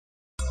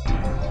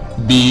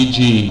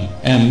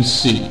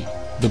BGMC.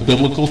 The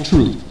biblical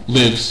truth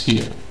lives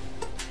here.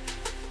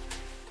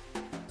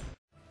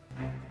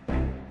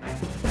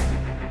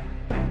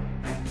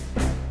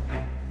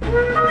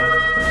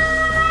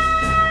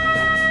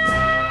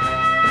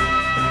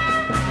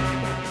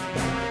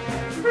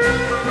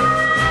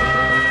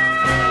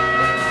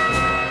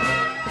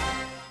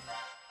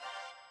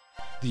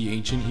 The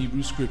ancient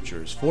Hebrew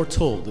scriptures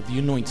foretold of the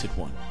Anointed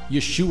One,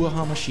 Yeshua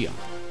HaMashiach.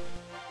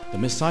 The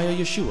Messiah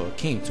Yeshua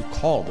came to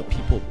call the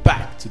people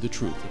back to the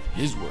truth of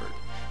His word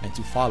and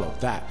to follow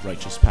that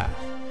righteous path.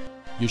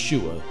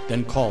 Yeshua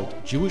then called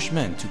Jewish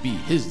men to be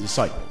His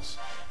disciples,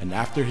 and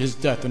after His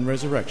death and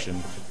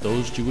resurrection,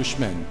 those Jewish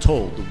men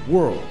told the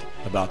world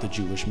about the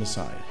Jewish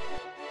Messiah.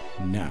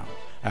 Now,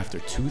 after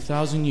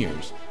 2,000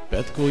 years,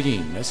 Beth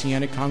Goyim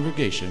Messianic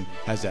Congregation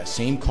has that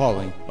same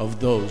calling of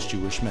those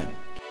Jewish men,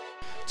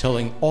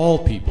 telling all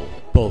people,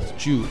 both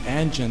Jew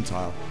and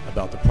Gentile,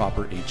 about the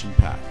proper ancient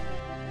path,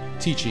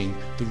 teaching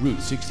the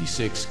Route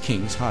 66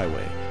 King's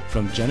Highway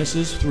from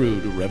Genesis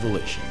through to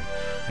Revelation,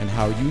 and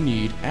how you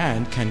need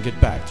and can get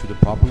back to the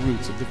proper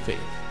roots of the faith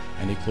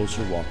and a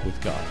closer walk with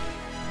God.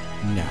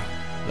 Now,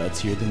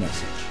 let's hear the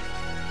message.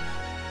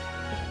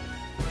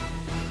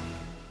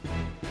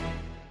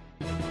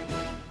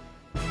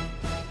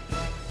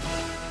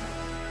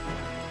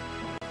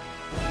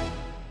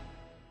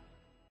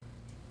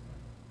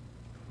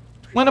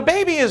 When a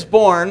baby is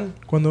born,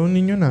 Cuando un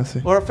niño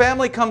nace or a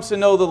family comes to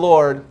know the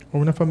Lord o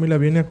una familia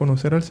viene a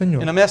conocer al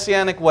Señor in a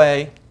messianic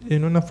way,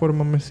 en una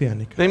forma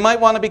mesiánica, they might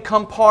want to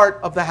become part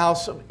of the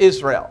house of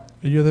Israel.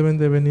 ellos deben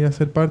de venir a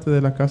ser parte de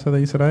la casa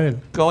de Israel.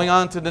 Going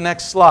on to the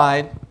next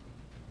slide.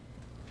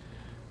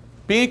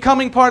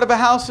 Becoming part of a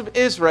house of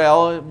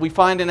Israel, we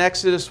find in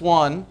Exodus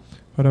 1,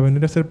 Para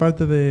venir a ser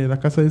parte de la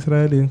casa de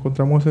Israel, y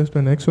encontramos esto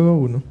en Éxodo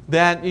 1,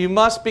 that you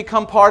must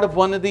become part of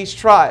one of these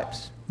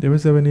tribes.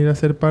 debes de venir a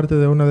ser parte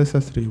de una de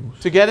esas tribus.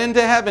 To get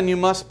into heaven, you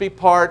must be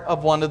part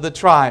of one of the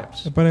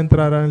tribes. Para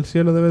entrar al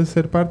cielo debes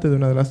ser parte de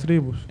una de las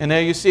tribus. And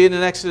there you see it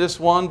in Exodus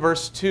 1,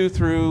 verse 2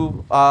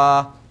 through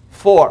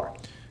 4.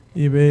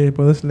 Y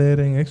puedes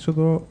leer en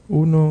Éxodo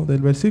 1,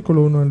 del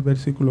versículo 1 al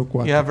versículo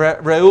 4. You have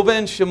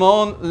Reuben,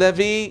 Shimon,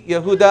 Levi,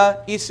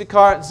 Yehuda,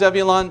 Issachar,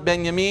 Zebulun,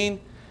 Benjamin,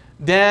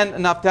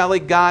 Dan, Naphtali,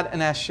 Gad,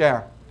 and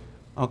Asher.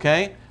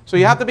 Okay? So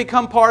you have to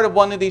become part of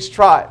one of these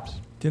tribes.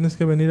 Tienes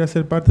que venir a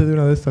ser parte de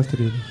una de estas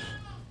tribus.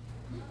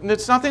 And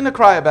it's nothing to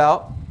cry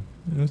about.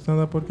 No es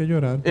nada por qué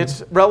llorar.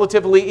 It's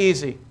relatively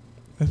easy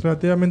Es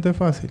relativamente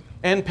fácil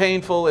and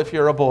painful if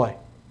you're a boy.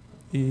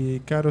 y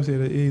caro si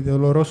eres, y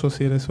doloroso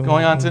si eres un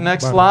Going on to the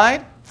next varón.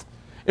 slide.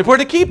 If we're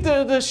to keep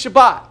the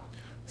Shabbat,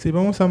 Si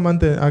vamos a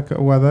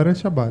guardar el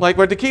Shabbat, like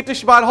we're to keep the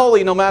Shabbat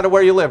holy no matter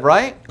where you live,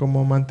 right?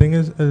 como mantén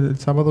el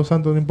sábado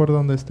santo no importa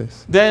dónde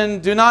estés. Then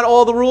do not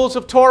all the rules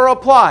of Torah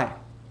apply?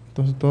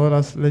 Entonces todas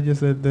las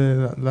leyes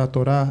de la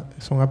Torá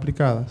son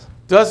aplicadas.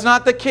 Does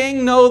not the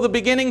king know the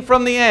beginning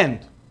from the end?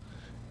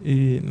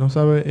 Y no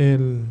sabe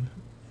el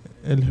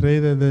rey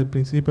desde el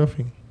principio a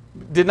fin.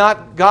 Did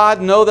not God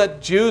know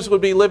that Jews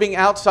would be living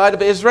outside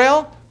of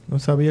Israel? ¿No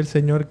sabía el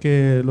Señor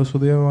que los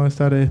judíos van a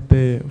estar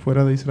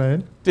fuera de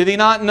Israel? Did he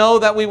not know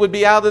that we would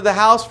be out of the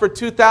house for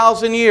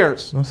 2,000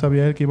 years? ¿No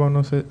sabía él que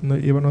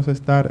íbamos a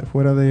estar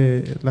fuera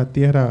de la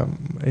tierra,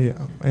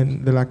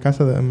 de la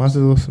casa de más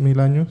de 2000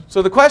 años?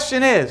 So the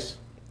question is,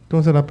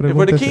 Entonces la if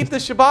we're pregunta to es, keep the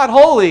Shabbat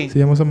holy, si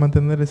vamos a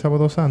mantener el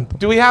sábado santo,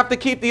 do we have to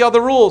keep the other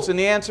rules? And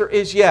the answer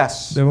is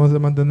yes. ¿debemos de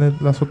mantener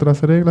las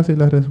otras reglas? Y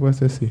la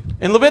respuesta es sí.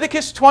 In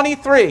Leviticus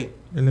 23,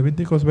 En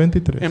Levíticos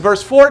 23, in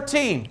verse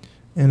 14,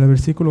 en el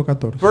versículo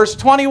 14, verse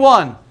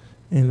 21,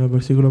 en el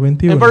versículo in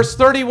 21 verse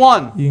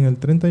 31, y en el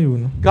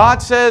 31,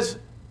 God says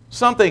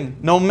something,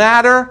 no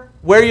matter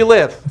where you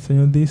live, el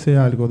Señor dice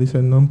algo,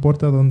 dice, no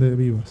importa dónde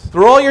vivas,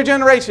 through all your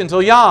generations,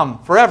 Oyam,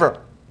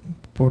 forever.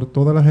 por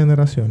todas las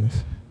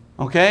generaciones,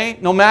 Okay?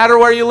 No matter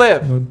where you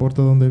live. no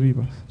importa dónde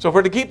vivas. So if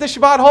we're to keep the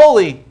Shabbat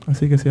holy,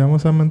 Así que si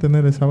vamos a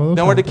mantener el sábado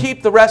then we're to santo,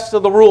 keep the rest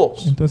of the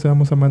rules. entonces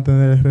vamos a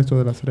mantener el resto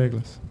de las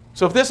reglas.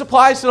 So if this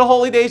applies to the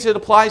holy days, it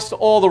applies to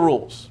all the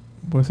rules.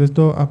 Pues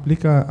esto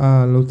aplica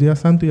a los días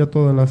santos y a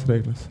todas las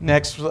reglas.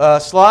 Next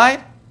slide.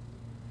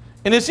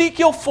 In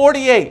Ezekiel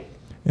 48,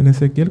 En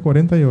Ezequiel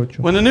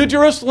 48, when the New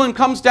Jerusalem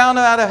comes down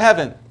out of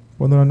heaven,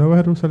 cuando la Nueva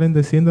Jerusalén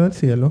desciende del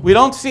cielo, we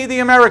don't see the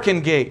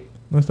American gate.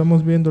 no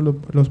estamos viendo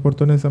los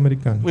portones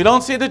americanos. We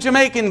don't see the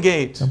Jamaican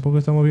gate. Tampoco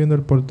estamos viendo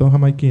el portón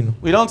jamaiquino.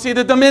 We don't see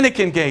the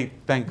Dominican gate,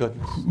 thank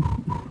goodness.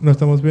 No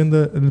estamos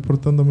viendo el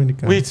portón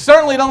dominicano. We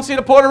certainly don't see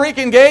the Puerto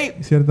Rican gate,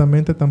 Y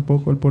ciertamente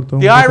tampoco el portón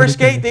the Irish puertorriqueño,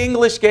 gate, the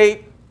English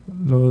gate.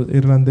 los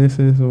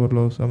irlandeses o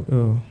los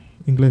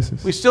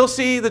ingleses. We still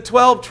see the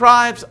 12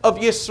 tribes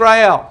of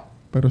Israel.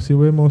 Pero sí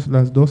vemos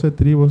las 12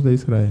 tribus de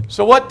Israel.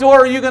 So what door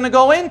are you going to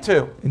go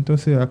into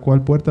Entonces, ¿a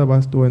cuál puerta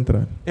vas tú a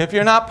entrar? if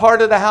you're not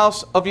part of the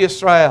house of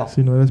Israel?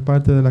 Si no eres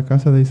parte de la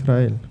casa de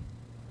Israel,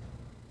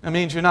 That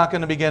means you're not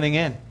going to be getting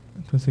in,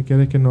 entonces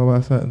quiere que no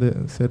vas a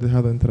ser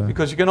dejado entrar.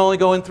 because you can only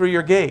go in through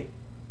your gate.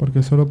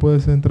 Porque solo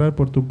puedes entrar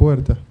por tu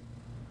puerta.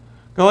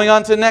 Going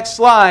on to the next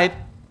slide.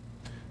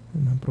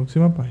 En la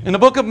próxima In página. the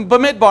book of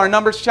Bamidbar,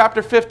 Numbers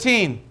chapter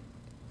 15,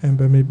 En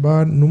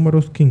Bemidbar,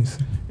 números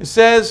 15. it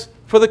says,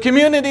 for the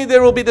community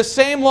there will be the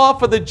same law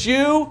for the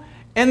Jew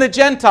and the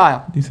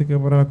Gentile. Dice que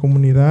para la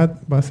comunidad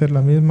va a ser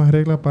la misma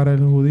regla para el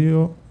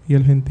judío y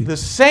el gentil. The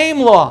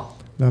same law.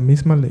 La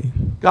misma ley.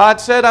 God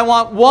said, I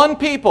want one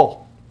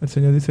people El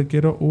Señor dice,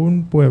 quiero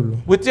un pueblo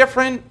with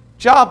different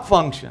job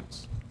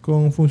functions.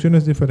 con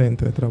funciones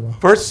diferentes de trabajo.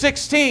 Verse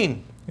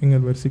 16, En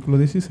el versículo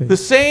the 16.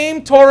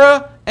 same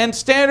Torah and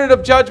standard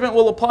of judgment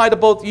will apply to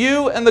both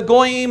you and the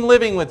Goyim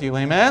living with you.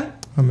 Amen?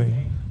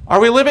 Amén. Are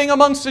we living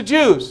amongst the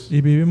Jews? ¿Y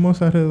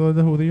vivimos alrededor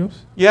de judíos?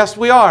 Yes,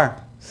 we are.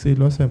 Sí,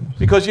 lo hacemos.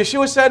 Because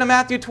Yeshua said in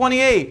Matthew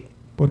 28,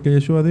 Porque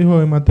Yeshua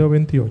dijo en Mateo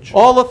 28,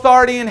 all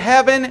authority in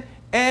heaven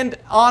and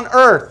on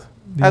earth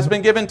has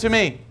been given to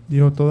me.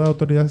 dijo, toda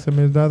autoridad se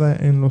me es dada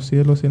en los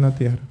cielos y en la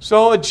tierra.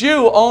 So a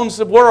Jew owns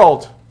the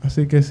world.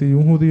 Así que si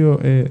un judío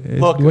es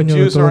Look, dueño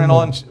de Jews todo are el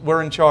mundo,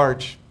 we're in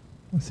charge.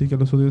 así que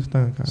los judíos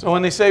están acá. So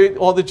when they say,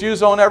 all the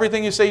Jews own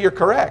everything, you say you're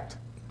correct.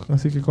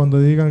 Así que cuando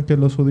digan que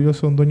los judíos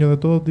son dueños de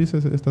todo,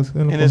 dices, estás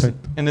en lo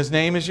correcto. And his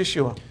name is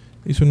Yeshua.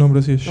 Y su nombre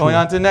es Going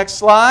on Yeshua. to the next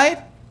slide.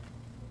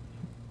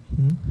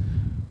 ¿Mm?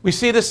 We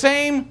see the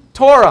same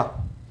Torah.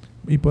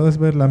 Y puedes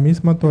ver la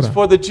misma It's Torah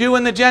for the Jew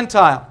and the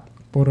Gentile.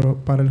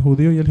 para el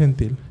judío y el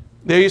gentil.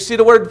 There you see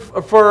the word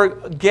for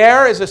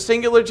ger is a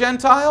singular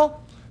Gentile.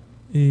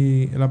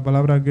 Y la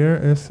palabra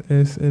ger es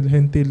el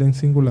gentil en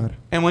singular.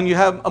 And when you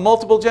have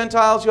multiple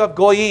Gentiles, you have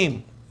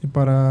goyim. Y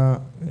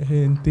para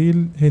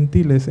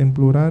gentiles en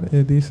plural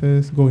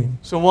dices goim.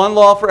 So one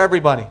law for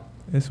everybody.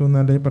 Es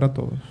una ley para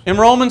todos. In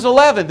Romans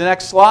 11, the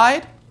next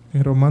slide,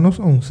 En Romanos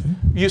 11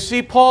 you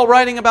see Paul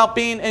writing about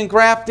being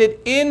engrafted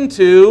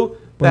into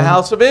the Bueno.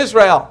 house of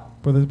Israel.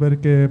 puedes ver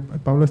que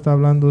Pablo está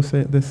hablando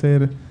de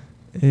ser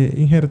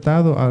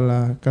injertado a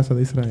la casa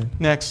de Israel.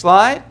 Next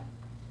slide.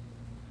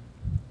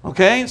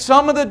 Okay,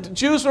 some of the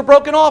Jews were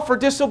broken off for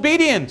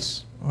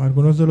disobedience.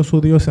 Algunos de los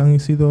judíos han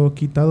sido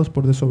quitados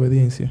por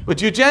desobediencia, But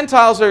you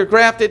Gentiles are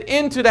grafted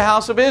into the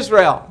house of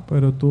Israel.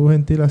 pero tú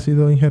gentil has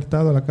sido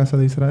injertado a la casa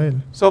de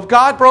Israel. So if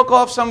God broke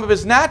off some of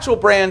his natural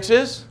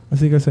branches,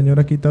 Así que el Señor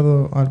ha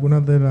quitado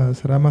algunas de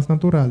las ramas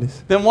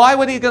naturales. then why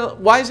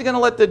is he going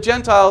to let the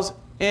Gentiles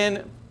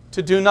in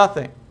to do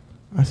nothing?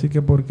 Así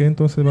que ¿por qué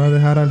entonces va a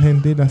dejar al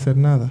gentil hacer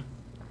nada?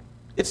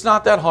 It's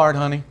not that hard,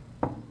 honey.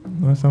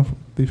 No es tan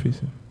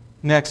difícil.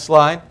 Next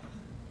slide.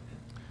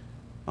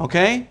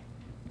 Okay?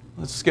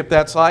 Let's skip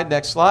that slide.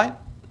 Next slide.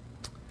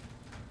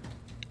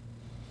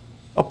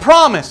 A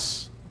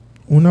promise.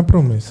 Una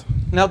promesa.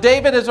 Now,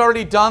 David has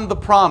already done the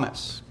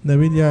promise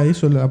David ya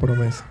hizo la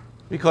promesa,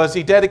 because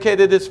he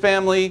dedicated his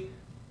family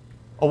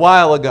a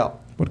while ago.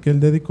 porque él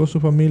dedicó su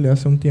familia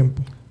hace un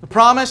tiempo. The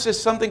promise is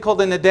something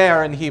called a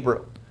neder in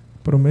Hebrew.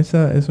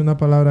 Promesa es una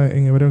palabra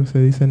en hebreo que se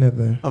dice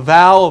neder. A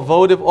vow, a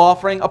votive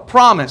offering, a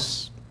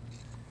promise.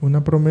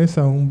 Una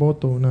promesa, un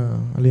voto, una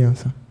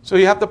alianza. So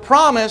you have to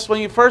promise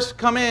when you first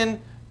come in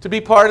to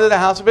be part of the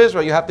house of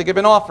Israel. You have to give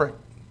an offering.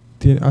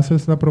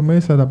 Haces la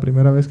promesa la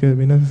primera vez que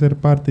vienes a ser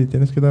parte y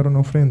tienes que dar una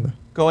ofrenda.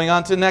 Going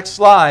on to the next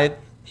slide.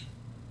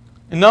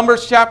 In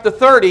Numbers chapter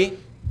 30,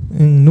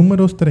 En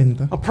Números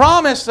 30, a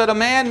promise that a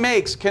man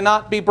makes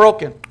cannot be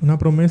broken. una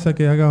promesa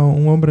que haga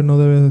un hombre no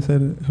debe de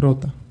ser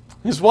rota.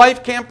 His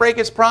wife can't break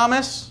his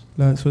promise.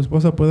 Su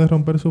esposa puede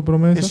romper su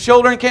promesa, His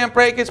children can't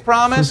break his sus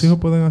promise. hijos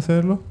pueden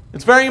hacerlo.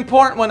 It's very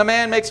important when a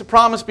man makes a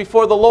promise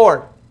before the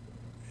Lord.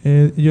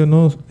 Ellos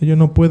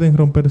no pueden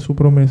romper su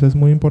promesa. Es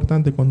muy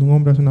importante cuando un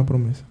hombre hace una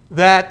promesa.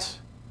 That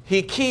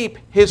he keep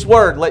his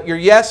word. Let your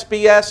yes be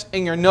yes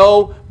and your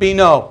no be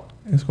no.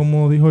 Es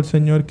como dijo el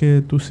Señor,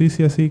 que tú sí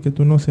sea sí, que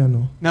tú no sea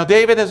no. Now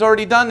David has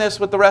already done this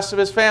with the rest of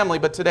his family,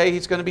 but today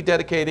he's going to be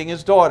dedicating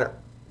his daughter.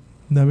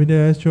 David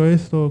ha hecho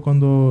esto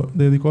cuando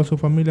dedicó a su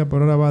familia,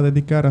 pero ahora va a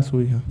dedicar a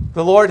su hija.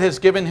 The Lord has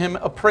given him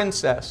a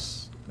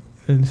princess,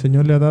 El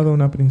Señor le ha dado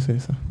una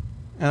princesa.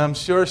 and I'm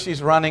sure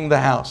she's running the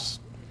house.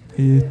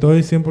 Y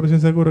estoy 100%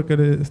 seguro que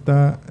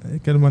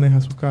él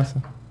maneja su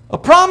casa. A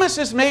promise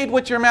is made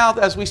with your mouth,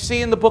 as we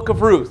see in the book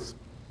of Ruth.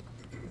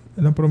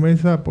 La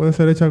promesa puede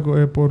ser hecha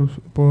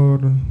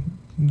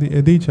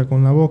dicha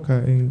con la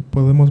boca.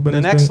 Podemos ver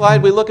In the esto next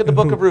slide, we look at the en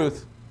book of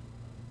Ruth.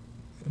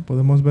 Ruth.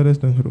 Podemos ver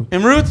esto en Ruth.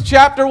 In Ruth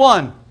chapter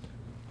 1,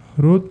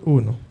 Ruth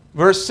 1,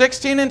 verse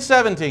 16 and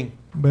 17.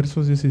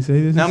 versos 16 y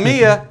 17. Now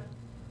Mia,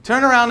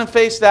 turn around and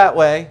face that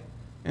way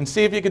and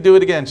see if you could do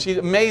it again. She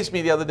amazed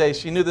me the other day.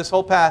 She knew this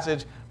whole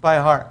passage by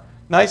heart.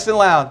 Nice and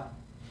loud.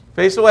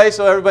 Face away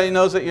so everybody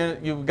knows that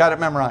you've got it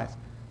memorized.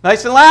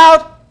 Nice and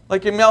loud,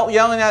 like you're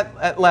yelling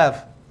at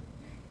Lev.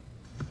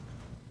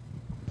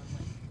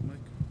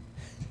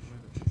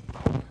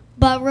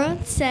 But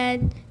Ruth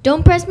said,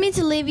 "Don't press me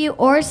to leave you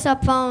or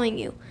stop following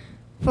you.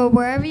 For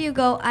wherever you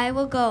go, I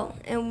will go,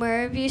 and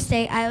wherever you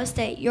stay, I will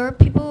stay. Your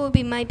people will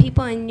be my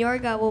people, and your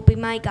God will be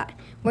my God.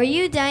 Where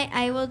you die,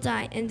 I will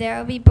die, and there I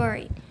will be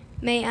buried.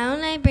 May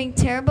Adonai bring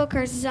terrible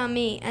curses on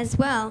me as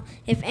well,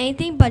 if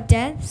anything but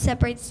death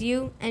separates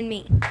you and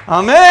me."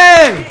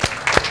 Amen.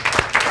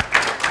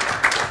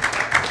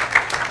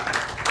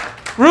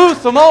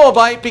 Ruth, the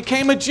Moabite,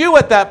 became a Jew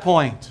at that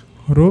point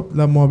Ruth,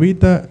 la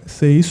moabita,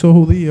 se hizo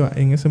judía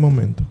en ese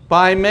momento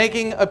by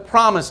making a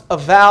promise, a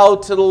vow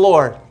to the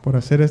Lord. por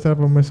hacer esta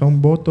promesa,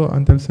 un voto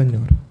ante el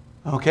Señor.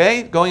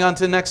 Okay, going on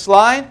to the next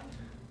slide.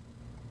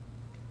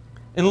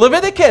 In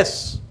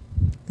Leviticus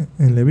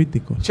En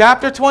Levíticos,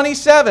 chapter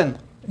 27,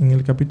 en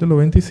el capítulo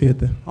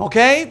 27,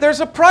 okay, there's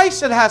a price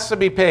that has to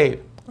be paid.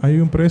 hay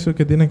un precio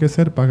que tiene que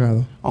ser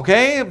pagado.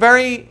 Okay, a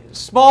very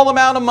small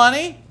amount of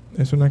money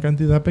Es una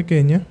cantidad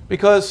pequeña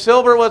because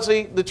silver was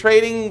the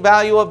trading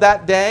value of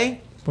that day.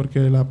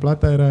 porque la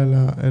plata era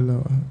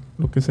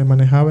lo que se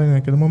manejaba en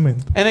aquel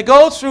momento. And it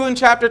goes through in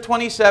chapter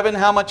 27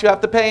 how much you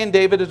have to pay, and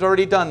David has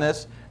already done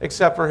this,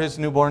 except for his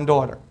newborn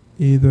daughter.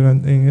 Y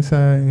en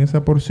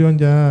esa porción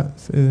ya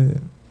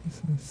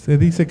se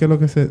dice que es lo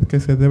que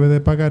se debe de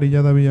pagar, y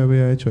ya David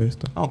había hecho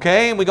esto.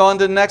 Okay, and we go on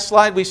to the next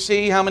slide. We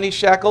see how many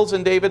shekels,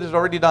 and David has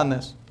already done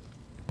this.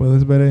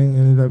 Puedes ver en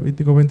el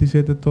Levítico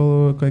 27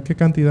 todo qué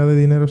cantidad de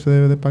dinero se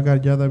debe de pagar.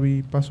 Ya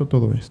David pasó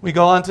todo esto. We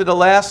go on to the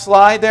last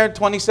slide there,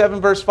 27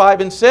 verse 5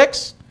 and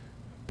 6.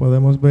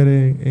 Podemos ver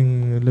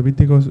en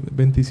Levítico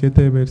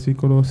 27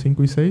 versículos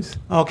 5 y 6.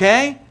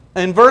 Okay,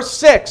 in verse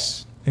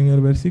 6. En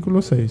el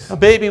versículo 6. A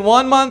baby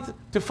 1 month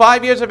to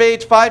 5 years of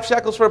age, 5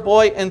 shekels for a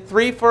boy and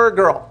 3 for a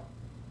girl.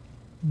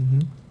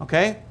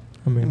 Okay?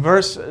 Amén.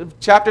 In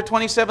chapter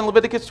 27,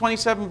 Leviticus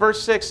 27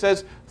 verse 6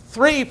 says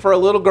 3 for a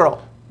little girl.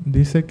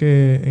 Dice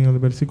que en el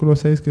versículo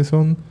 6 que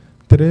son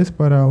 3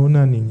 para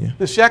una niña.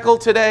 The shekel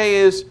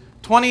today is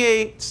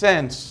 28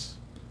 cents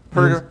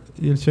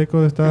Y el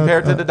shekel está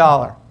compared to the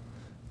dollar.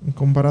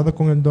 comparado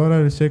con el dólar,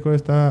 el shekel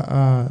está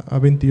a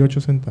 28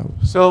 centavos.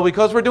 So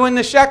because we're doing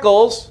the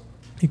shekels,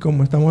 Y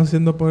como estamos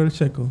haciendo por el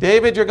shekel,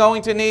 David, you're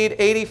going to need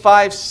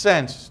 85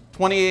 cents.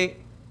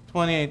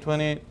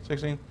 28,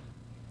 16.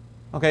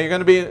 Okay, you're going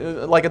to be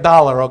like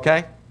 $1,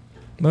 okay?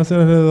 va a ser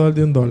alrededor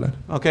de $1.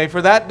 Okay,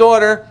 for that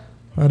daughter,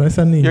 Para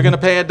esa niña, you're going to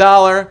pay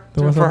 $1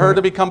 Te vas a for her pagar-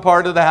 to become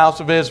part of the house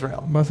of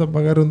Israel. vas a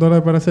pagar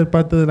 $1 para ser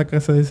parte de la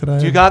casa de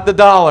Israel. You got the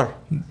dollar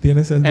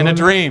Tienes el and a dólar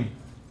dream.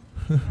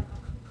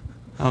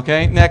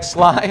 Okay, next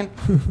slide.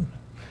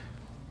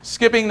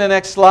 Skipping the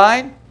next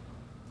slide.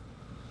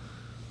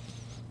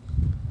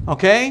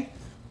 Okay,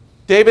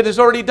 David has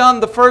already done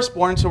the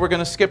firstborn, so we're going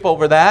to skip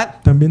over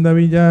that. También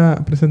David ya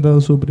ha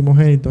presentado su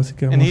primogénito, así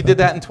que And vamos he a did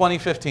that in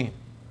 2015.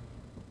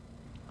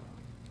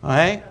 All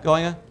right,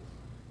 going on.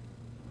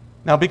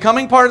 Now,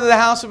 becoming part of the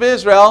house of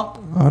Israel,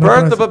 Ahora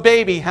birth para of a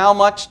baby, how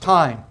much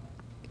time?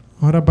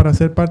 Ahora, para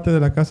ser parte de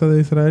la casa de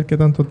Israel, ¿qué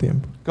tanto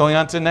tiempo? Going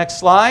on to the next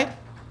slide.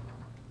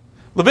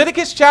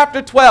 Leviticus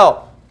chapter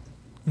 12,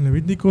 En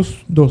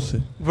Levíticos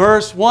 12,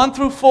 verse 1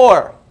 through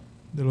 4.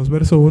 de los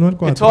versos 1 al It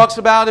 4, talks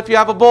about if you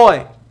have a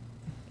boy,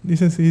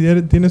 dice si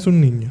tienes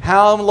un niño,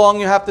 how long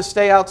you have to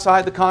stay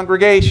outside the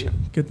congregation.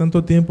 ¿qué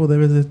tanto tiempo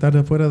debes de estar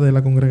afuera de la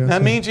That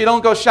congregación? means you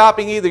don't go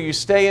shopping either. You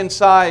stay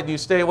inside. You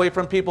stay away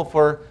from people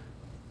for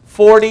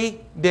 40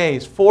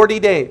 days. 40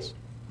 days.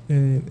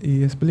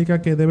 Y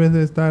explica que debes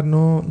de estar,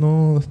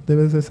 no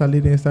debes de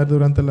salir y estar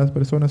durante las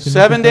personas, sino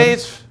 7 que estar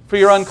days for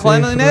your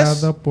uncleanliness,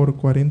 cerrada por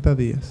 40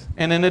 días.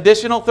 and an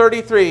additional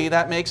 33.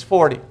 That makes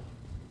 40.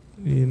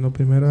 Y en la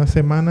primera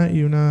semana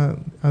y una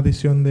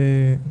adición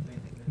de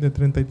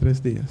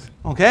 33 días.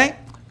 Okay?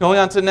 Going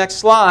on to the next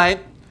slide.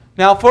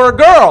 Now, for a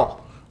girl,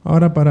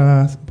 Ahora,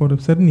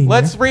 por ser niña,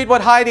 let's read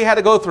what Heidi had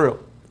to go through.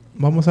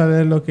 vamos a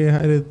leer lo que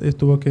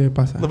estuvo que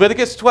pasar.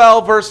 Leviticus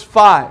 12, verse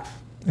 5.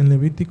 En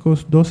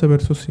Levíticos 12,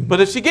 verso 5. But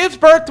if she gives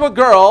birth to a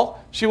girl,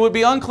 she would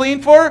be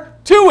unclean for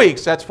 2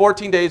 weeks. That's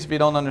 14 days if you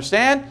don't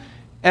understand.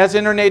 As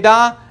in her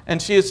Neda,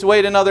 and she is to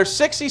wait another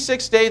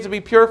 66 days to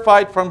be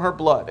purified from her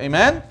blood.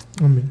 Amen?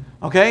 Amén.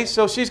 Okay,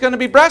 so she's going to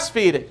be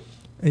breastfeeding.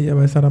 Ella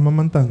va a estar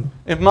amamantando.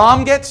 If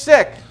mom gets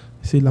sick,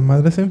 Si la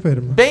madre se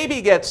enferma,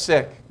 baby gets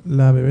sick,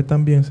 la bebé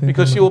también se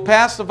because she will enferma.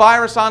 pass the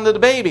virus on to the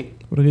baby.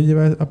 Porque ella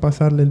va a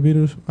pasarle el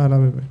virus a la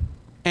bebé.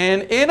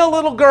 And in a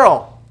little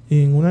girl,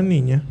 Y en una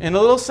niña, in a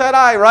little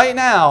Sarai right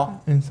now,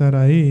 en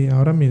Sarai,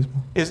 ahora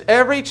mismo, is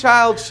every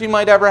child she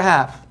might ever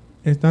have.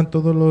 están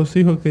todos los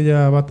hijos que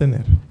ella va a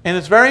tener. And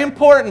it's very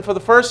important for the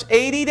first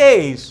 80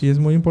 days Y es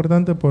muy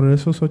importante por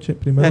esos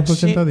primeros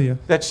 80 días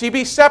that she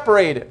be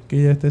separated,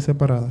 que ella esté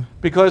separada.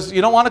 because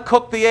you don't want to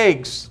cook the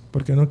eggs.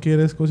 Porque no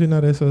quieres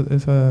cocinar esos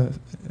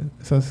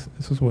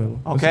huevos.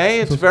 Okay,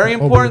 it's esos very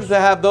important óvulos. to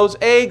have those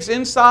eggs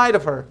inside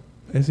of her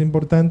Es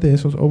importante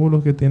esos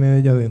óvulos que tiene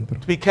ella dentro.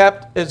 to be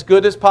kept as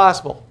good as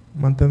possible.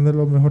 Mantener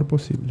lo mejor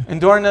posible.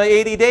 And during the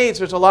 80 days,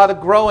 there's a lot of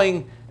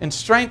growing and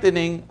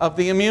strengthening of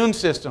the immune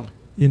system,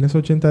 Y en esos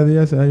 80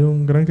 días hay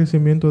un gran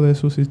crecimiento de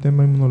su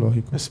sistema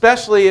inmunológico.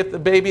 especially if the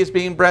baby is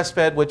being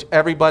breastfed, which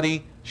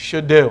everybody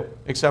should do,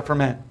 except for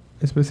men.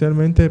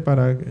 Especialmente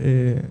para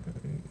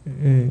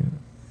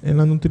en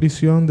la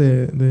nutrición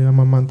de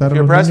amamantar a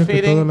If los you're niños, que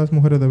breastfeeding- todas las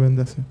mujeres deben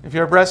de hacer. If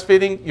you're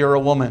breastfeeding, you're a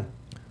woman.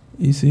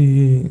 Y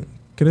si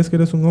crees que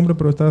eres un hombre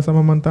pero estás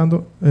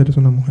amamantando, eres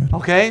una mujer.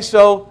 Okay,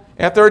 so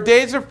after our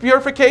days of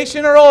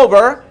purification are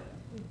over,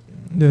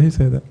 Yeah, he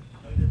said that.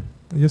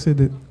 Yes, he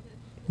did.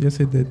 Yes,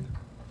 he did.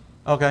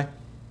 okay.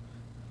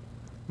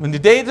 When the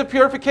days of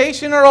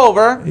purification are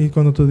over, Y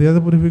cuando tus días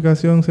de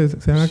purificación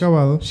se han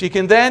acabado, she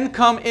can then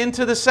come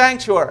into the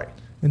sanctuary.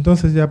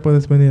 entonces ya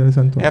puedes venir al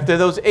santuario. After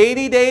those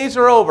 80 days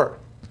are over.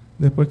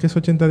 Después que esos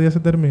 80 días se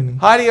terminen,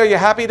 Heidi, are you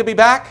happy to be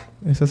back?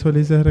 ¿estás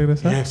feliz de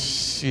regresar? Yes,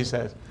 she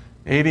says.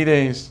 80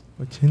 days.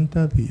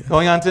 80 días.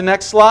 Going on to the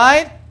next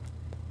slide.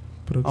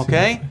 Próximo.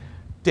 Okay.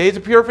 Days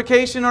of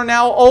purification are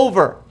now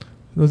over.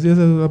 Los días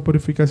de la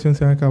purificación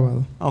se han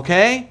acabado.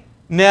 Okay.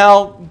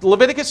 Now,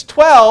 Leviticus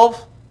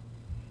 12,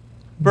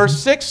 verse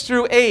 6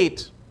 through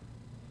 8.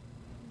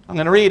 I'm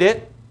going to read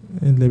it.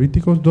 En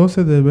Levíticos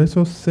 12, del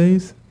verso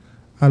 6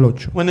 al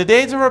 8. When the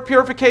days of her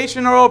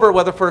purification are over,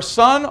 whether for a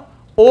son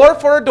or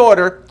for a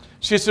daughter,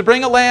 she is to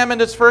bring a lamb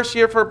in its first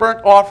year for a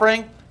burnt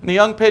offering, and a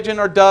young pigeon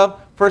or dove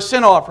for a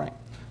sin offering,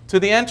 to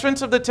the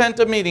entrance of the tent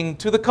of meeting,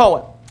 to the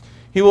Cohen.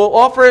 He will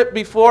offer it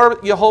before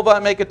Jehovah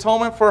and make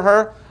atonement for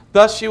her.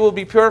 Thus she will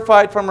be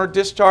purified from her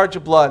discharge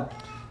of blood.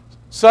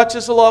 Such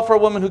is the law for a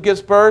woman who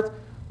gives birth,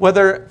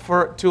 whether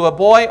to a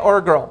boy or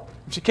a girl.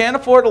 If she can't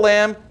afford a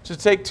lamb, she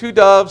should take 2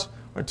 doves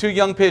or 2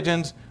 young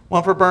pigeons,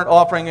 one for burnt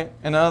offering and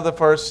another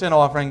for a sin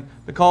offering.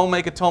 The Cohen will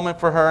make atonement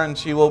for her, and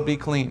she will be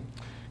clean.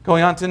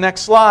 Going on to the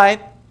next slide,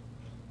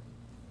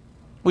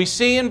 we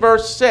see in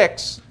verse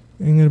 6,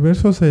 En el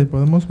verso 6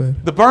 podemos ver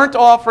the burnt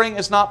offering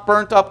is not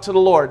burnt up to the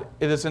Lord.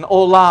 It is an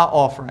olah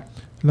offering.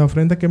 la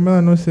ofrenda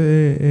quemada no es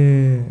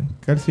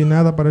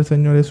calcinada para el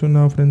Señor, es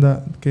una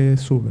ofrenda que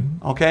sube.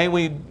 Okay,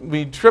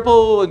 we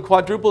triple and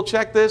quadruple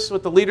check this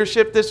with the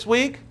leadership this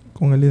week.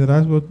 Con el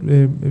liderazgo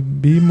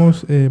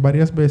vimos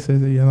varias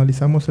veces y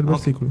analizamos el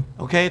versículo.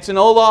 Okay, it's an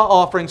olah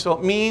offering, so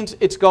it means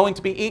it's going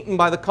to be eaten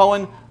by the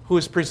Cohen who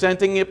is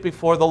presenting it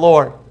before the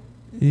Lord.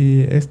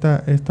 Y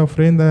esta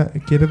ofrenda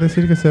quiere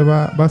decir que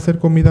va a ser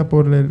comida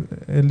por el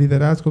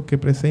liderazgo que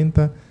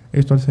presenta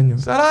esto al Señor.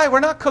 Sarai, we're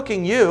not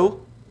cooking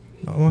you.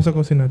 No, vamos a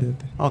cocinarte.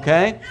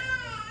 Okay?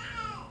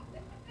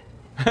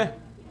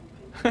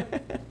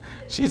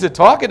 She's a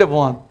talkative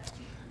one.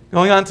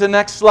 Going on to the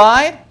next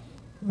slide.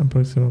 La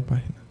próxima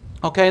página.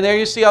 Okay, there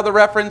you see other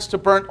reference to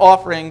burnt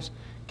offerings.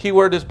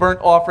 Keyword is burnt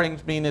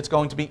offerings, mean it's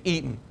going to be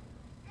eaten.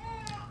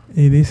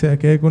 Y dice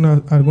aquí hay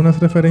algunas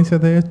referencias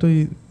de esto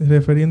y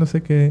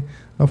refiriéndose que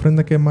la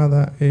ofrenda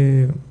quemada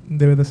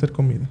debe de ser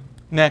comida.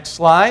 Next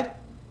slide.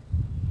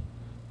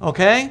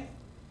 Okay?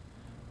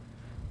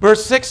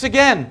 Verse 6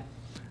 again.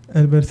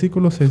 El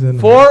versículo 6 de nuevo.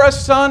 For a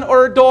son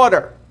or a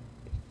daughter,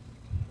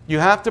 you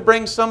have to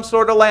bring some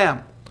sort of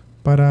lamb.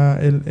 Para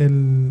el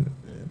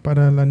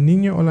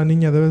niño o la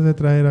niña debes de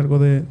traer algo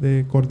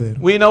de cordero.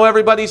 We know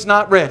everybody's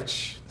not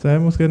rich.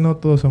 Sabemos que no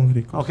todos son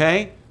ricos.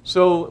 Okay?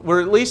 So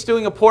we're at least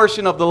doing a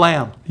portion of the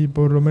lamb. Y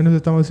por lo menos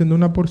estamos haciendo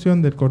una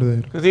porción del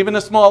cordero. Because even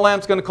a small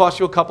lamb's going to cost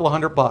you a couple of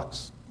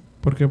 $100.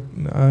 Porque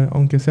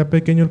aunque sea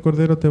pequeño el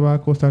cordero te va a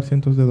costar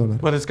cientos de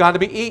dólares. But it's got to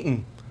be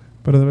eaten.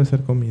 Pero debe ser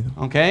comido.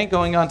 Okay,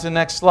 going on to the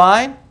next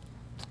slide.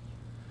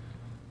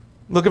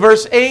 Look at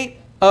verse 8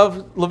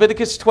 of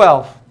Leviticus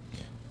 12.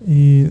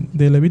 Y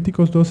de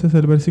Levíticos 12 es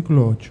el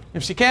versículo 8.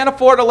 If she can't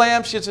afford a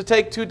lamb, she has to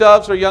take 2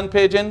 doves or young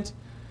pigeons,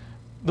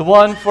 the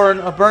one for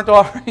a burnt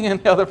offering and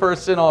the other for a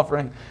sin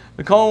offering.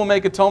 The Cohen will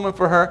make atonement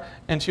for her,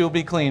 and she will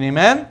be clean.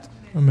 Amen?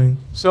 Amén.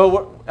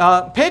 So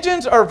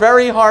pigeons are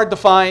very hard to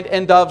find,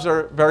 and doves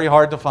are very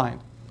hard to find.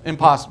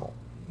 Impossible.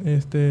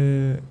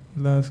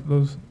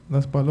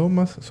 Las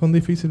palomas son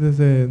difíciles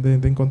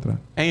de encontrar.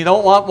 And you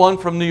don't want one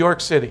from New York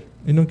City.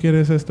 Y no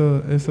quieres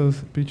esos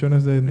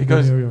pichones de New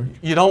Because York.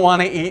 you don't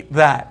want to eat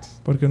that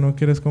Porque no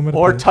quieres comer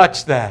or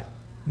touch that.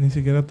 ni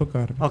siquiera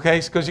tocar. Okay?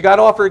 Because you got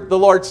to offer the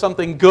Lord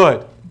something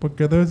good.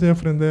 Porque debes de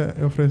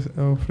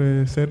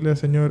ofrecerle al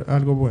Señor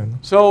algo bueno.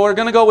 So we're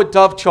going to go with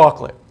Dove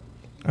chocolate.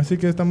 Así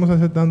que estamos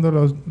aceptando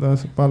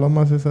las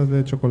palomas esas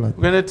de chocolate.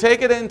 We're going to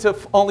take it into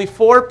only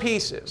 4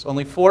 pieces.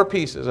 Only 4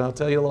 pieces. I'll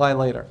tell you why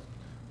later.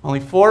 Only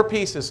 4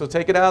 pieces. So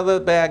take it out of the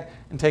bag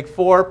and take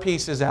 4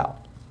 pieces out.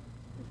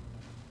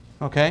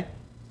 Okay?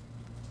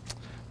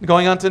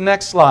 Going on to the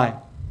next slide.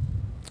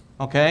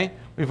 Okay?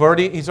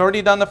 He's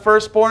already done the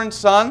firstborn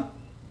son.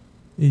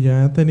 Y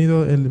ya ha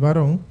tenido el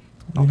varón.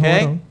 Hijo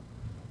Okay? varón.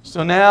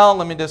 So now,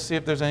 let me just see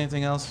if there's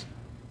anything else.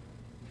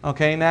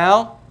 Okay,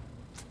 now?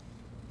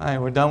 All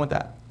right, we're done with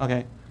that.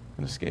 Okay, I'm going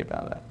to escape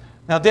out of that.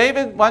 Now,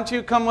 David, why don't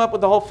you come up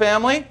with the whole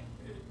family?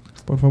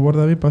 Por favor,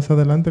 David, pasa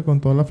adelante con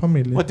toda la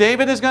familia. What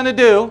David is going to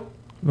do,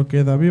 Lo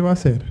que David va a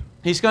hacer,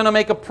 he's going to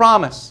make a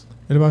promise,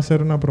 él va a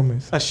hacer una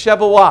promesa. a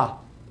shebuah.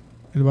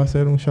 Él va a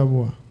hacer un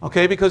shabuah.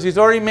 Okay, because he's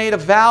already made a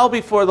vow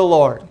before the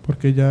Lord.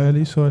 Porque ya él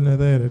hizo el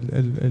neder,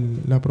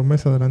 la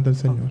promesa delante del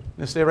Señor.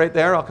 Just stay right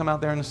there. I'll come out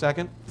there in a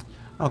second.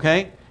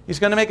 Okay? He's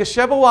going to make a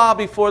shebuah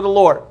before the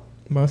Lord.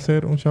 Va a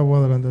hacer un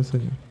shabuah delante del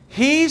Señor.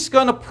 He's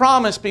going to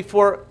promise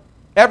before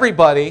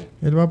everybody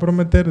Él va a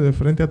prometer de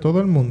frente a todo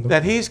el mundo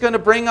that he's going to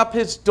bring up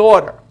his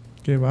daughter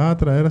que va a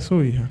traer a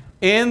su hija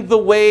in the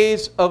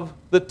ways of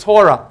the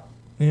Torah.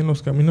 en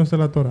los caminos de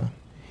la Torah.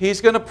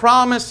 He's going to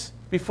promise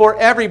before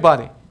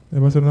everybody.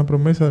 Él va a hacer una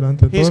promesa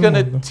delante de He's todo going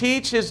el to mundo.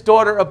 teach his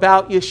daughter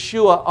about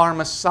Yeshua, our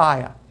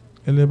Messiah.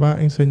 Él le va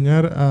a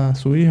enseñar a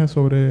su hija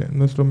sobre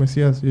nuestro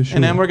Mesías Yeshua.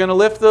 And then we're going to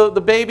lift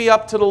the baby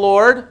up to the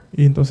Lord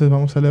Y entonces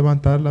vamos a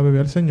levantar la bebé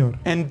al Señor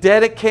and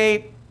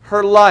dedicate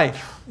her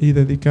life y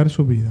dedicar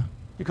su vida.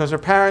 because her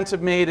parents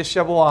have made a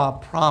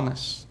Shavuot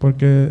promise.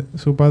 Porque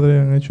su padre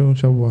han hecho un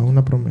Shavuot,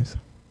 una promesa.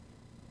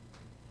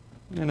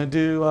 I'm going to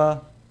do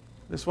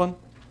this one. Why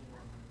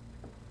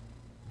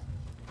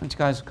don't you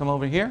guys come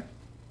over here?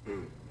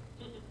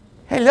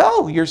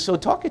 Hello, you're so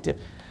talkative.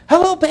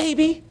 Hello,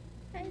 baby.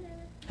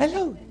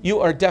 Hello.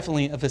 You are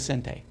definitely a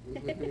Vicente.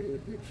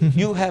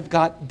 You have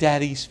got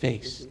daddy's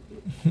face.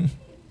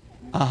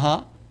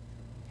 Uh-huh.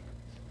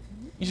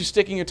 You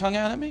sticking your tongue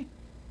out at me?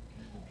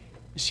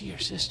 Is she your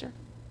sister?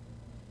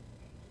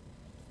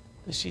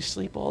 Does she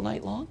sleep all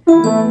night long?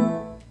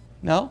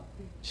 No?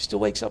 She still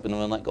wakes up in the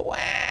middle of the night and go, wah!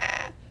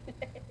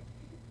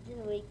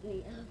 Didn't wake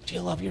me up. Do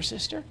you love your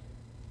sister?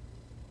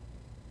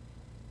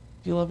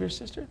 Do you love your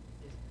sister?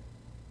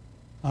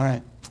 All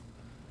right.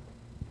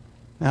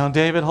 Now,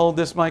 David, hold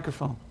this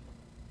microphone.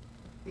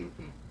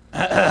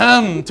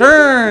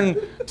 Turn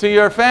to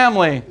your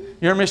family,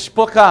 your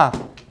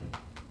mishpucha.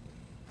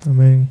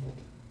 Amén.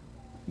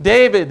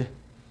 David,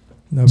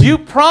 do David, you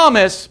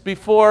promise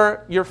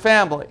before your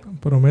family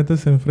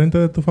prometes en frente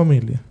de tu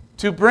familia,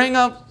 to bring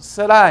up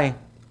Sarai?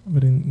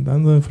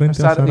 brindando en frente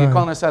a You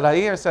call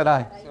Sarai, her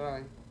Sarai or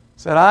Sarai?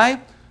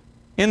 Sarai?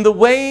 In the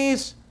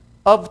ways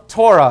of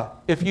Torah.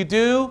 If you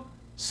do,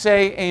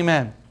 say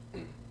amen.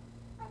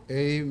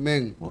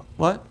 Amen.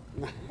 What?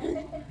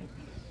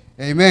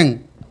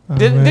 Amen.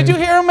 Did you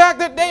hear him back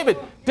there?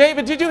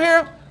 David, did you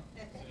hear him?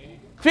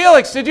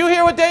 Felix, did you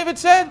hear what David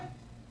said?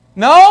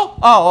 No?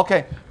 Oh,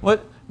 okay.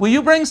 What, will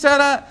you bring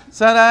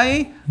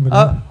Sarai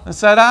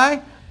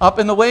up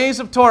in the ways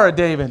of Torah,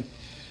 David?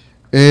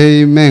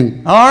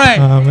 Amen. All right.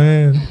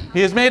 Amén.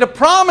 He has made a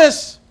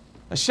promise,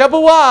 a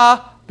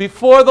Shavuot,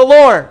 before the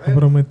Lord. Ha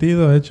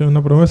prometido, ha hecho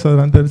una promesa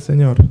delante del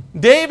Señor.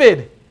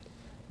 David,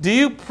 do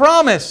you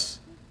promise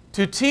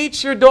to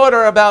teach your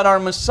daughter about our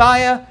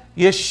Messiah,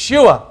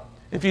 Yeshua?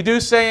 If you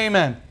do, say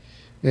amen.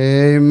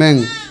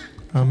 Amen.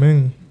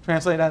 Amén.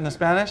 Translate that into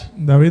Spanish.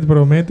 David,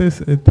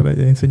 ¿prometes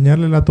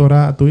enseñarle la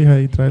Torah a tu hija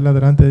y traerla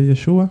delante de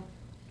Yeshua?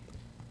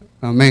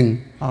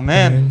 Amen.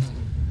 Amen.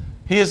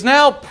 He has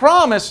now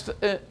promised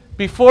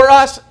before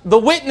us the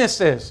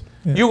witnesses.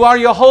 Yeah. You are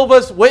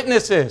Jehovah's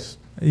witnesses.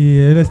 Y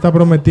Él está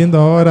prometiendo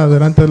ahora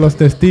delante de los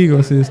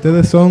testigos, y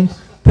ustedes son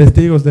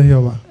testigos de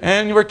Jehová.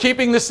 And we're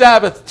keeping the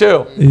Sabbath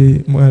too.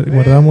 Y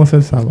guardamos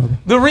el sábado.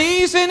 The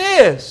reason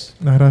is,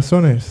 La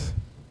razón es,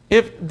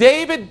 if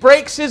David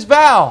breaks his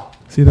vow,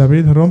 si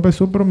David rompe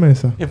su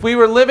promesa, if we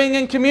were living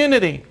in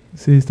community,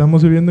 si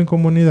estamos viviendo en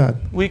comunidad,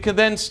 we could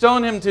then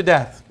stone him to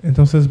death.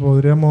 entonces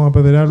podríamos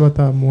apedrearlo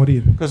hasta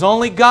morir. Because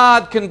only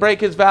God can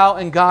break his vow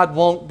and God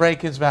won't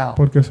break his vow.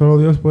 Porque solo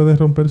Dios puede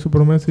romper su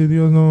promesa y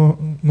Dios no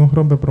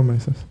rompe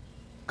promesas.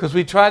 Because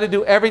we try to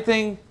do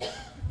everything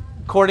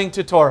according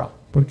to Torah.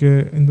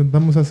 Porque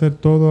intentamos hacer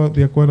todo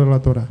de acuerdo a la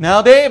Torah.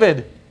 Now,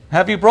 David,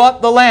 have you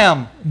brought the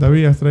lamb?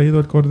 David, ¿has traído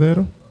el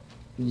cordero?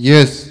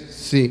 Yes.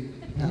 Sí.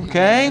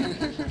 Okay.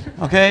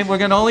 Okay, we're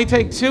going to only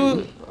take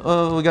two.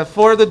 We got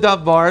 4 of the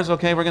dove bars.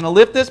 Okay, we're going to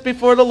lift this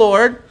before the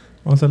Lord.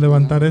 Vamos a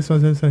levantar eso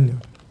hacia el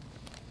Señor.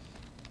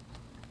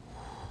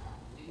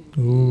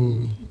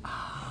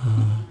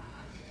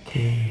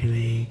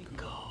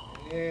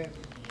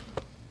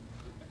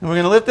 And we're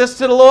going to lift this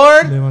to the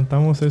Lord.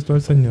 Levantamos esto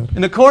al Señor.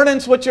 In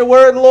accordance with your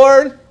word,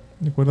 Lord,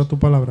 De acuerdo a tu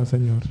palabra,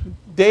 Señor.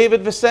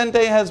 David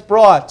Vicente has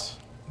brought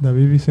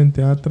David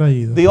Vicente ha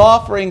traído the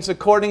offerings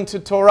according to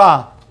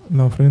Torah.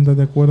 la ofrenda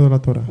de acuerdo a la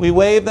Torah. We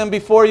wave them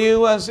before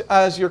you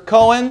as your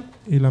Cohen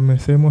Y la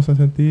mecemos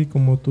hacia ti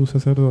como tu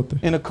sacerdote,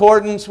 in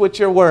accordance with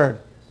your word.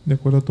 de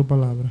acuerdo a tu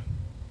palabra.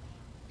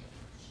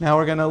 Now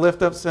we're going to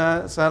lift up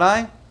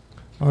Sarai.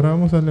 Ahora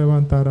vamos a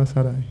levantar a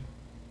Sarai.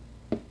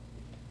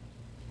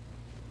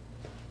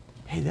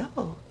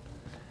 Hello.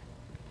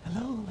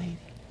 Hello, lady.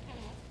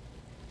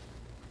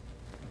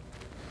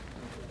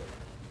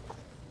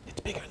 It's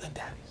bigger than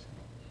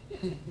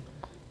daddy's.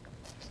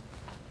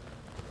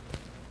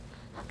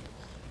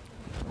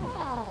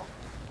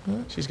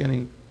 She's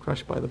getting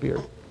crushed by the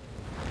beard.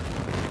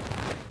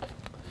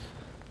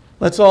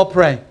 Let's all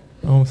pray.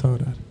 Vamos a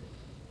orar.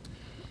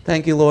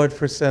 Thank you, Lord,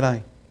 for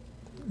Sarai.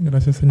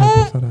 Gracias,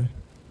 Señor, por Sarai.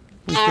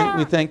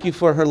 We thank you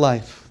for her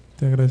life.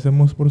 Te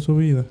agradecemos por su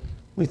vida.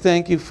 We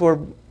thank you for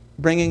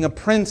bringing a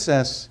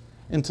princess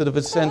into the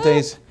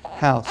Vicente's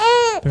house.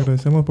 Te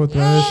agradecemos por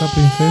traer esa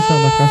princesa a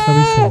la casa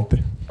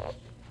Vicente.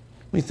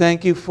 We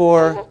thank you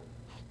for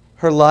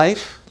her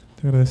life.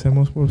 Te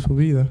agradecemos por su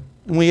vida.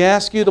 And we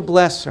ask you to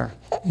bless her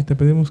Y te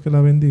pedimos que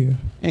la bendiga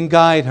and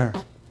guide her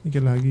y que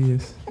la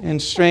guíes and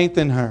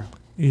strengthen her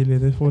y le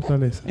des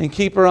fortaleza. and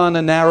keep her on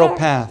a narrow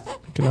path.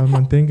 Que la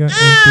mantenga en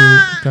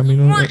tu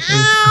camino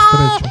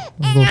estrecho,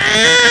 angosto.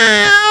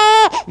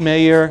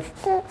 May your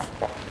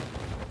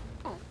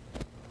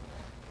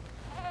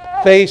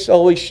face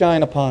always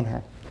shine upon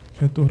her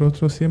Que tu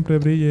rostro siempre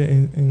brille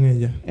en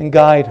ella and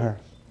guide her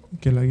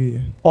que la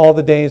guíe all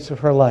the days of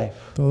her life.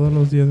 todos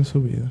los días de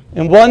su vida.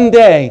 And one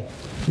day,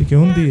 Y que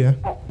un día,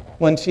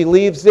 when she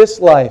leaves this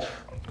life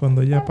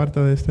cuando ella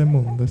parta de este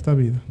mundo, de esta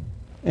vida,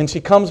 and she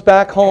comes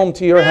back home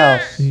to your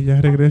house, y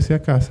ella regrese a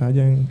casa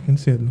allá en el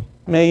cielo,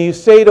 may you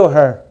say to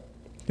her,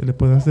 que le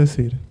puedas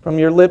decir from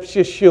your lips,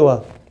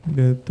 Yeshua,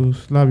 de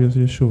tus labios,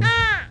 Yeshua,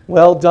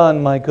 well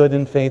done, my good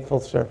and faithful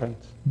servant.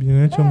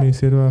 bien hecho mi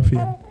sierva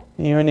fiel,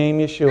 In your name,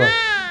 Yeshua.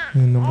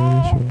 en el nombre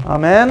de Yeshua.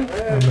 Amen.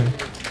 Amén.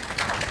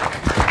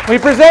 We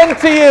present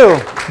to you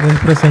Les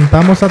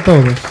presentamos a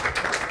todos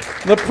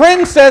the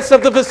princess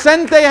of the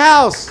Vicente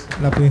house,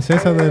 la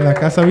princesa de la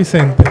casa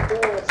Vicente,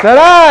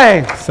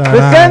 Sarai. Sarai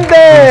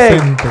Vicente.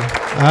 Vicente.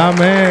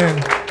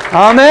 Amén.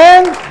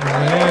 Amen.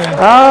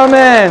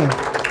 Amén. Amen.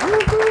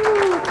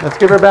 Let's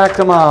give her back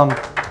to Mom. A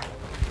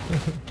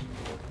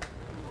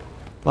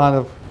lot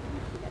of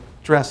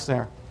dress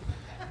there.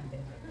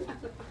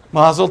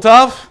 Mazel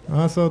tov.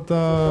 Mazel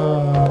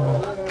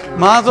tov.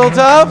 Mazel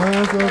tov.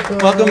 Mazel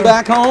tov. Welcome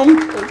back home.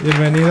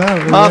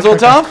 Bienvenida. Mazel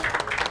tov.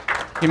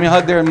 Give me a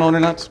hug there in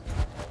Motor Nuts.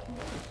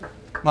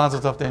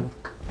 Mazel tov, David.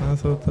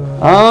 Mazel tov.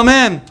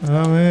 Amen.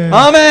 Amén.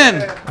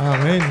 Amen.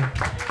 Amén.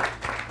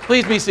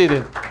 Please be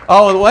seated.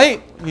 Oh,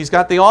 wait. He's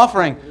got the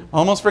offering.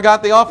 Almost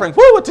forgot the offering.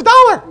 Woo, it's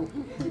 $1.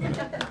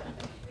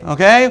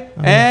 Okay?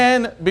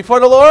 And before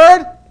the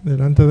Lord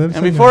Delante del and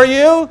Señor. before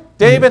you,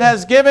 David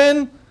has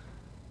given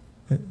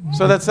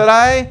so that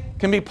Sarai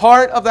can be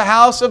part of the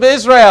house of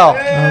Israel.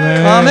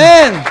 Amén.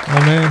 Amen.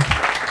 Amén.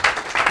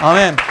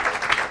 Amen.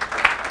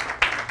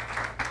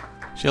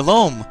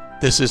 Shalom,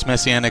 this is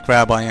Messianic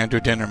Rabbi Andrew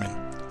Dinnerman.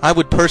 I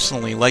would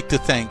personally like to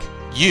thank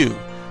you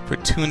for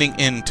tuning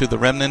in to the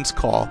Remnant's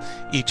Call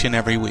each and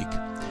every week.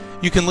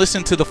 You can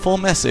listen to the full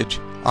message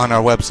on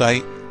our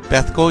website,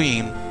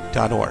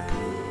 bethgoyim.org.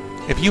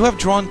 If you have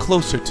drawn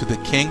closer to the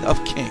King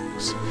of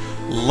Kings,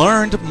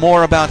 learned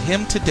more about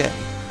Him today,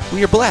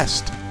 we are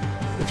blessed.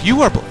 If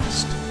you are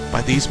blessed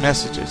by these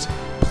messages,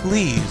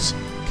 please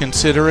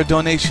consider a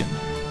donation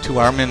to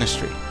our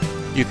ministry.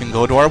 You can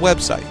go to our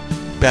website,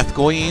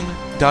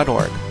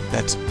 bethgoyim.org.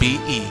 That's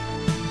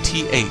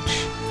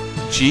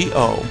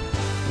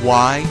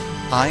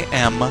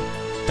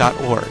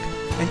BETHGOYIM.org.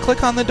 And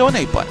click on the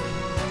donate button.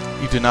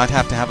 You do not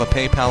have to have a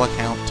PayPal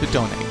account to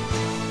donate.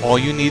 All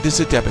you need is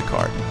a debit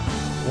card.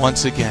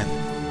 Once again,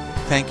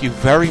 thank you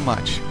very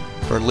much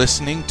for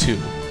listening to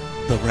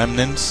The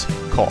Remnant's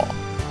Call.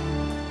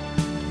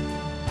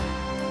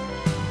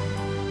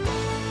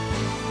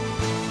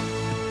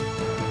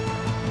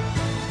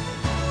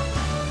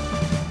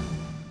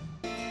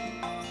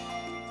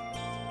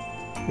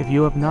 If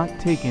you have not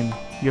taken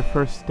your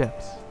first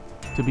steps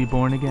to be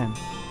born again,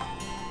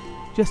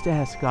 just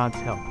ask God's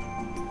help.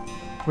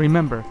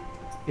 Remember,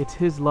 it's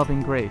His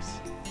loving grace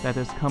that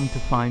has come to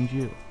find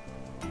you.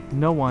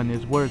 No one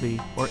is worthy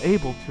or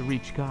able to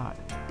reach God,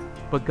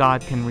 but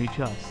God can reach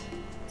us,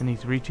 and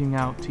He's reaching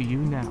out to you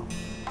now.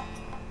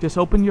 Just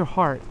open your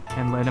heart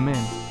and let Him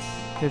in.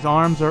 His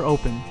arms are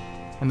open,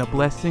 and the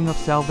blessing of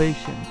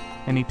salvation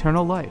and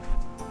eternal life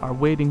are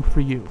waiting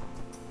for you.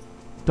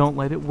 Don't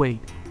let it wait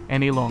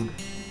any longer.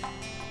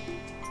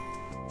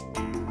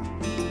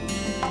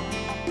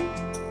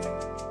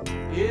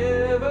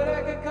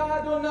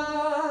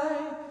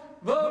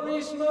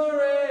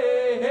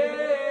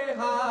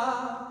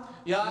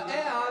 Ya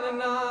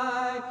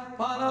Adonai,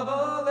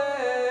 panavoleka,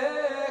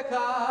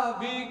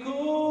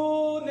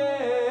 vikuneka,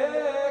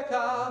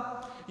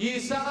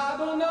 Yisa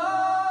Adonai,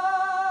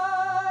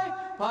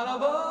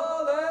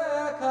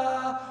 panavoleka,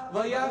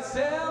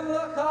 vayasem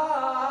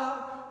lecha,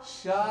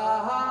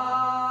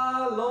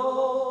 shalom.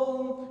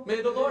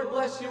 May the Lord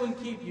bless you and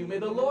keep you. May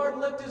the Lord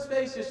lift His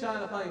face to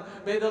shine upon you.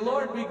 May the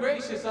Lord be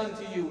gracious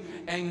unto you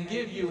and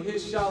give you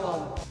His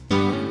shalom.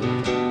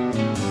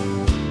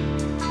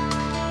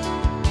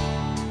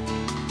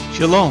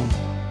 Shalom.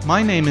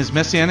 My name is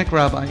Messianic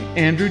Rabbi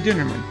Andrew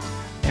Dinnerman,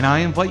 and I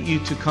invite you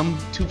to come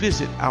to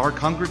visit our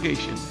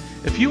congregation.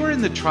 If you are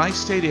in the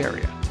tri-state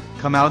area,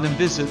 come out and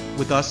visit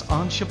with us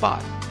on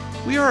Shabbat.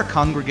 We are a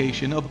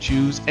congregation of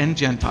Jews and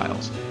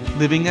Gentiles,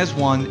 living as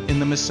one in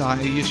the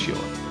Messiah Yeshua.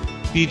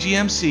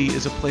 BGMC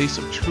is a place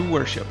of true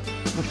worship.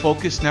 The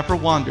focus never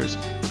wanders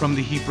from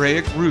the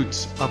Hebraic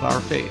roots of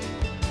our faith.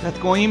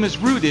 Beth Goyim is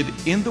rooted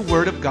in the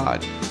Word of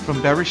God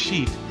from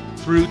Bereshit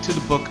through to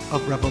the book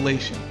of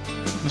Revelation.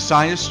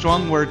 Messiah's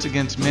strong words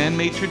against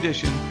man-made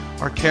tradition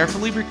are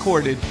carefully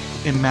recorded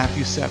in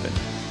Matthew 7.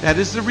 That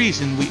is the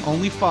reason we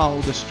only follow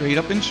the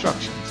straight-up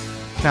instructions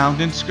found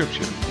in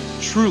Scripture.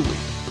 Truly,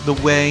 the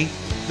way,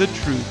 the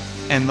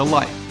truth, and the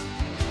life.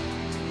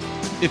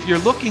 If you're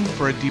looking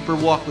for a deeper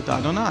walk with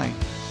Adonai,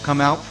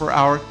 come out for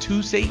our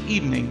Tuesday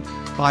evening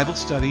Bible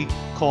study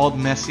called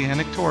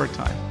Messianic Torah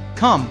Time.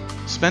 Come,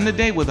 spend a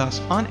day with us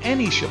on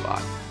any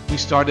Shabbat. We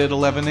start at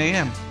 11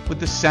 a.m. with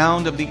the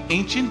sound of the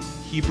ancient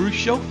Hebrew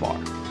shofar.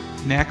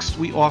 Next,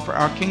 we offer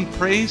our King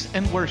praise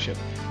and worship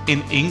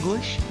in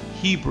English,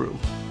 Hebrew,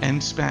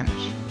 and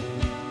Spanish.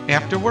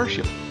 After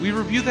worship, we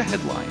review the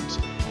headlines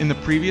in the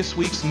previous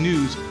week's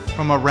news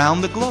from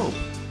around the globe,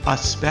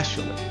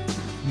 especially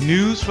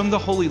news from the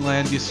Holy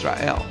Land,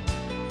 Israel.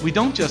 We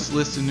don't just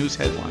list the news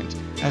headlines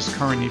as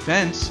current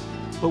events,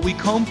 but we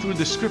comb through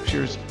the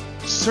scriptures,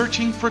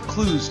 searching for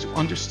clues to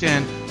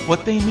understand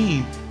what they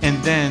mean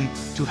and then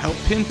to help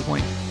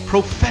pinpoint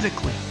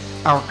prophetically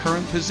our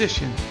current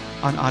position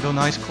on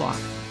Adonai's clock.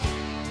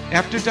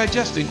 After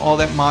digesting all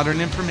that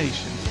modern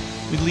information,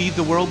 we leave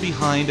the world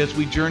behind as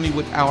we journey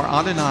with our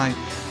Adonai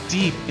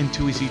deep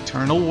into his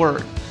eternal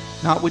word,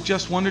 not with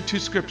just 1 or 2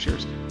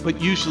 scriptures, but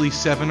usually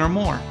 7 or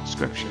more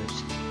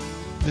scriptures.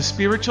 The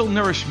spiritual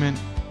nourishment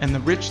and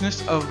the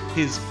richness of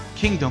his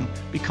kingdom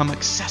become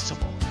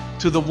accessible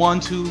to the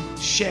ones who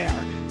share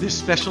this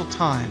special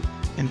time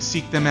and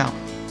seek them out.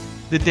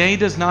 The day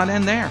does not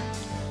end there.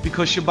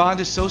 Because Shabbat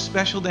is so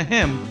special to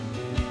him,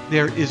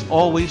 there is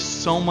always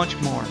so much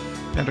more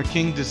that our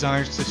King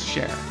desires to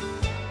share.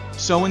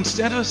 So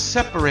instead of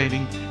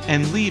separating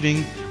and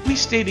leaving, we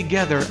stay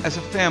together as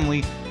a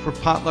family for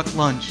potluck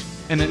lunch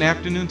and an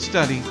afternoon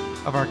study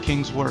of our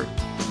King's Word.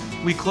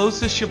 We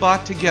close the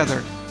Shabbat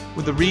together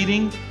with the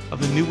reading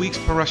of the new week's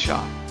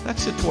parashah.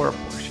 That's the Torah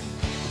portion.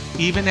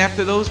 Even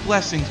after those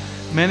blessings,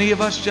 many of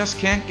us just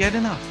can't get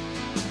enough.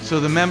 So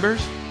the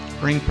members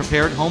bring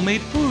prepared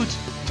homemade foods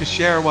to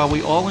share while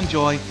we all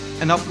enjoy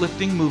an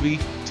uplifting movie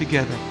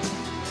together.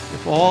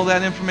 If all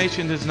that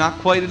information is not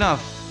quite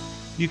enough,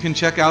 you can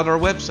check out our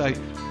website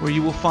where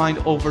you will find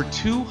over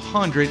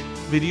 200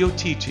 video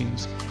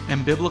teachings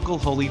and biblical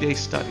holy day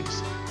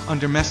studies.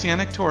 Under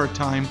Messianic Torah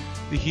Time,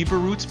 the Hebrew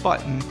Roots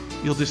button,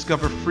 you'll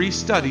discover free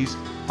studies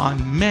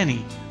on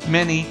many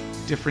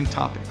different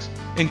topics,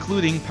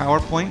 including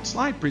PowerPoint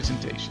slide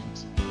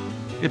presentations.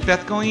 If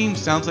Beth Goyim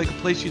sounds like a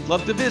place you'd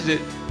love to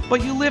visit,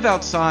 but you live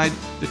outside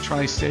the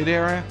tri-state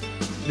area,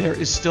 there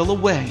is still a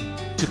way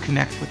to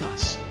connect with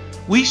us.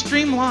 We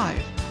stream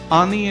live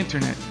on the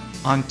internet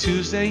on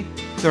Tuesday,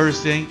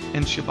 Thursday,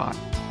 and Shabbat.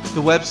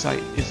 The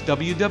website is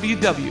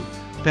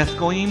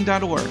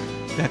www.bethgoyim.org.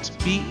 That's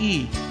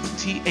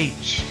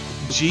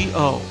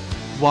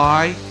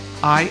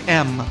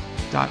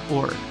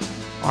BETHGOYIM.org.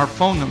 Our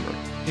phone number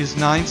is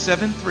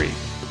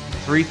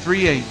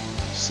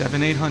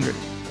 973-338-7800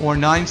 or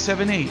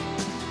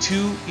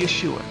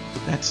 978-2-YESHUA.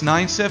 That's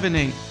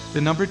 978,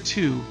 the number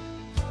 2,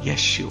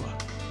 Yeshua.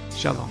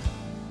 Shalom.